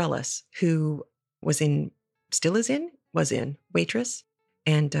Sarah Bareilles, who was in Waitress,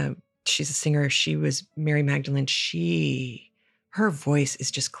 and she's a singer. She was Mary Magdalene. Her voice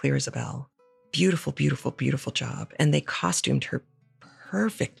is just clear as a bell. Beautiful, beautiful, beautiful job. And they costumed her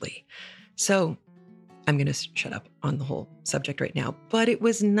perfectly. So I'm going to shut up on the whole subject right now. But it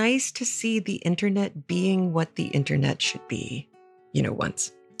was nice to see the internet being what the internet should be,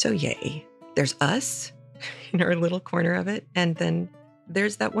 once. So yay. There's us in our little corner of it. And then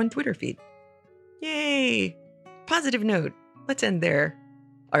there's that one Twitter feed. Yay. Positive note. Let's end there.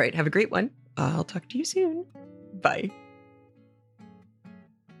 All right. Have a great one. I'll talk to you soon. Bye.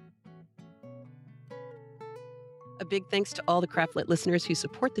 A big thanks to all the Craftlit listeners who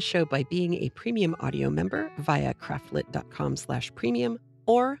support the show by being a premium audio member via craftlit.com/premium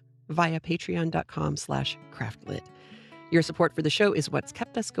or via patreon.com/craftlit. Your support for the show is what's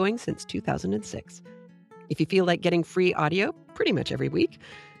kept us going since 2006. If you feel like getting free audio pretty much every week,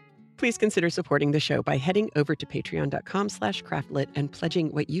 please consider supporting the show by heading over to patreon.com/craftlit and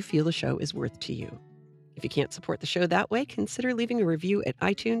pledging what you feel the show is worth to you. If you can't support the show that way, consider leaving a review at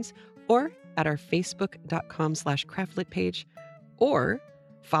iTunes or at our facebook.com/craftlit page, or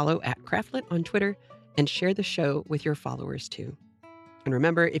follow @craftlit on Twitter and share the show with your followers too. And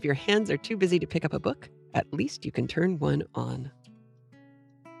remember, if your hands are too busy to pick up a book, at least you can turn one on.